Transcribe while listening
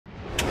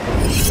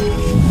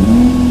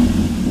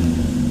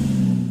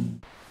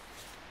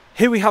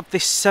Here we have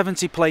this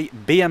 70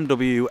 plate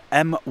BMW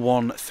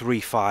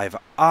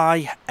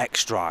M135i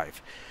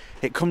XDRIVE.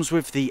 It comes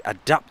with the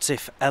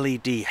adaptive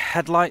LED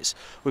headlights.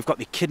 We've got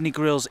the kidney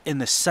grills in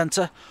the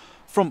centre,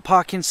 front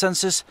parking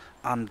sensors,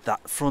 and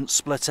that front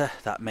splitter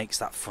that makes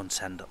that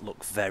front end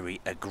look very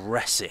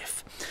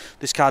aggressive.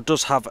 This car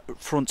does have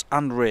front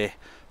and rear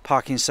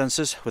parking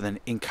sensors with an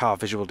in-car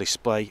visual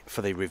display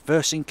for the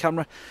reversing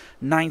camera,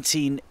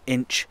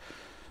 19-inch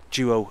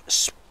duo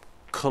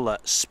colour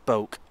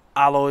spoke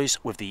alloys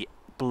with the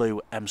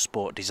blue M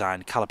Sport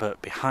design caliper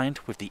behind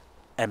with the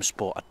M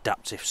Sport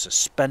adaptive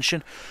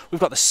suspension. We've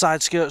got the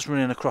side skirts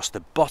running across the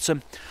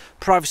bottom,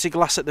 privacy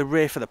glass at the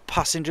rear for the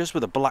passengers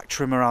with a black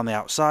trim around the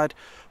outside.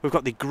 We've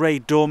got the grey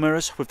door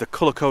mirrors with the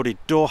colour coded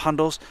door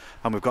handles,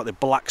 and we've got the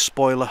black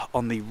spoiler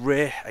on the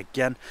rear,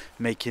 again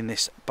making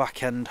this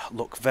back end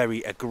look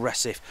very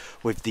aggressive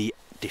with the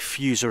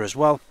diffuser as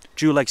well.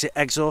 Dual exit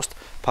exhaust,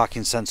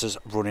 parking sensors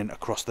running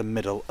across the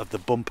middle of the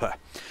bumper.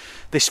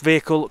 This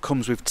vehicle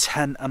comes with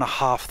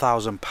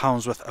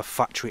 £10,500 worth of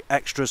factory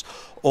extras,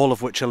 all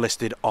of which are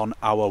listed on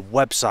our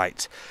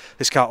website.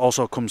 This car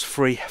also comes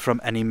free from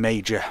any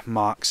major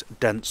marks,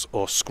 dents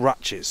or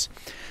scratches.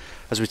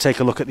 As we take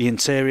a look at the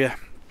interior,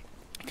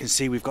 you can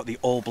see we've got the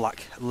all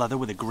black leather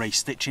with a grey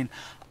stitching,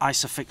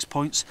 Isofix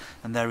points,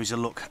 and there is a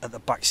look at the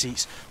back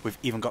seats. We've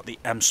even got the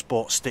M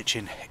Sport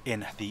stitching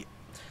in the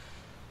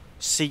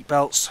seat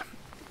belts.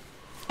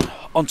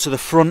 Onto the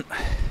front,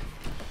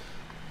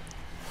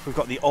 we've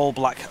got the all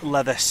black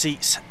leather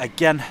seats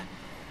again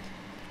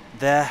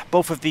there.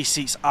 Both of these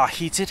seats are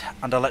heated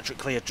and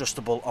electrically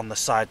adjustable on the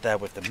side there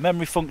with the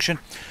memory function.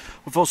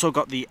 We've also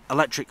got the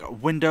electric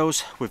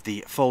windows with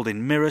the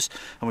folding mirrors,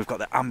 and we've got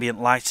the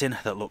ambient lighting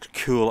that looks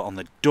cool on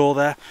the door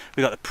there.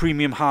 We've got the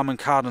premium Harman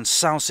Kardon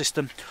sound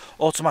system,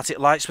 automatic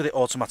lights with the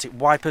automatic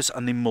wipers,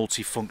 and the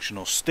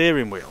multifunctional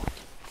steering wheel.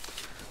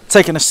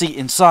 Taking a seat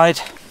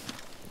inside,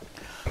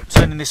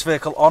 turning this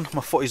vehicle on,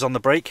 my foot is on the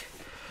brake.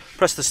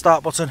 Press the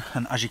start button,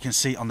 and as you can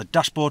see on the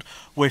dashboard,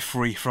 we're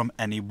free from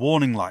any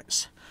warning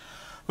lights.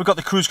 We've got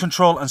the cruise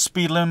control and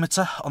speed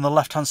limiter on the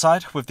left hand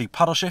side with the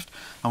paddle shift,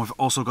 and we've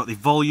also got the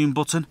volume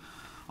button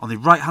on the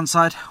right hand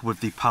side with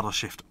the paddle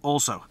shift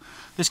also.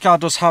 This car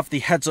does have the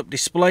heads up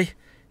display,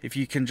 if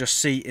you can just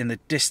see in the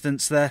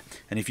distance there,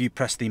 and if you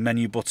press the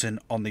menu button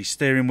on the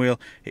steering wheel,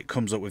 it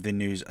comes up with the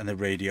news and the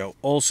radio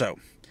also.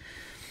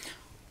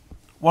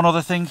 One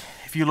other thing,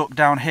 if you look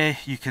down here,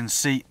 you can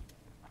see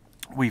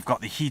we've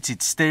got the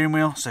heated steering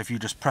wheel, so if you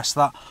just press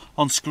that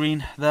on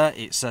screen there,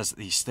 it says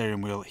the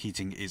steering wheel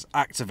heating is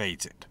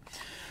activated.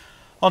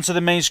 Onto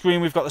the main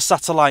screen, we've got the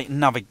satellite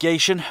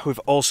navigation. We've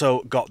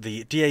also got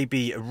the DAB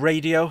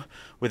radio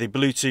with a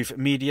Bluetooth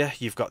media.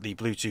 You've got the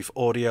Bluetooth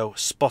audio,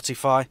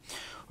 Spotify.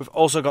 We've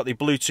also got the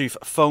Bluetooth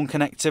phone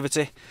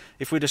connectivity.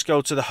 If we just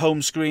go to the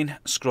home screen,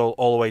 scroll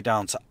all the way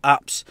down to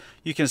apps,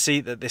 you can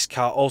see that this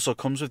car also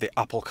comes with the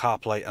Apple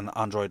CarPlay and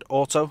Android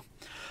Auto.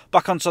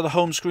 Back onto the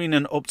home screen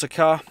and up to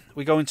car,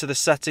 we go into the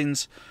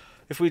settings.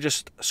 If we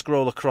just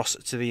scroll across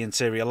to the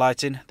interior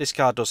lighting, this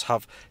car does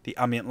have the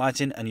ambient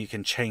lighting, and you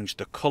can change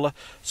the colour.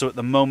 So at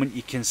the moment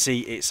you can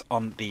see it's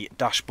on the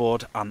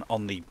dashboard and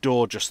on the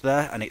door just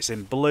there, and it's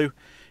in blue.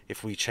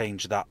 If we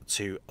change that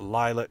to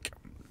lilac,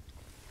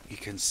 you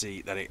can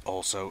see that it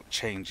also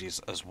changes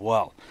as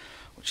well,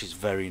 which is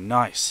very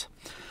nice.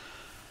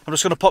 I'm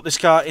just going to pop this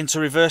car into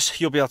reverse.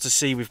 You'll be able to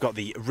see we've got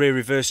the rear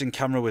reversing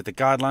camera with the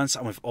guidelines,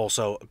 and we've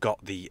also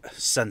got the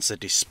sensor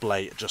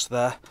display just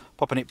there.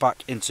 Popping it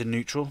back into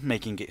neutral,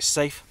 making it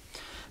safe.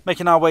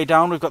 Making our way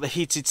down, we've got the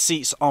heated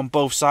seats on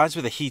both sides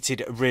with a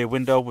heated rear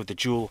window with the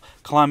dual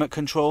climate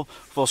control.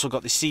 We've also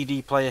got the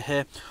CD player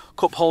here,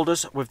 cup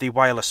holders with the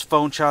wireless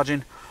phone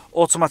charging,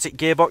 automatic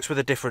gearbox with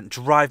the different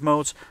drive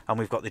modes, and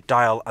we've got the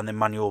dial and the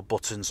manual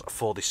buttons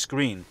for the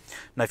screen.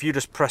 Now if you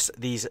just press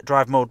these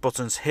drive mode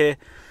buttons here,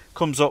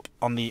 comes up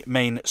on the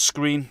main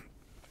screen.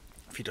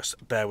 If you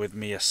just bear with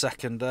me a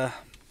second there,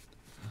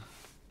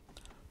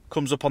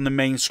 comes up on the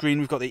main screen.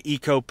 We've got the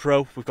Eco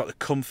Pro, we've got the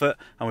Comfort,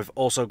 and we've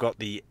also got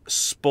the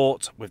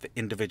Sport with the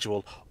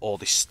individual or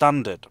the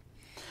standard.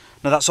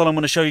 Now that's all I'm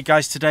going to show you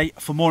guys today.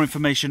 For more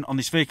information on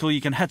this vehicle,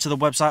 you can head to the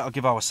website or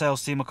give our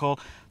sales team a call.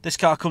 This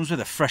car comes with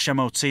a fresh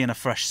MOT and a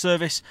fresh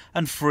service,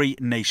 and free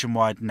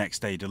nationwide next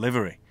day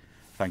delivery.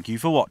 Thank you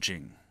for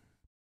watching.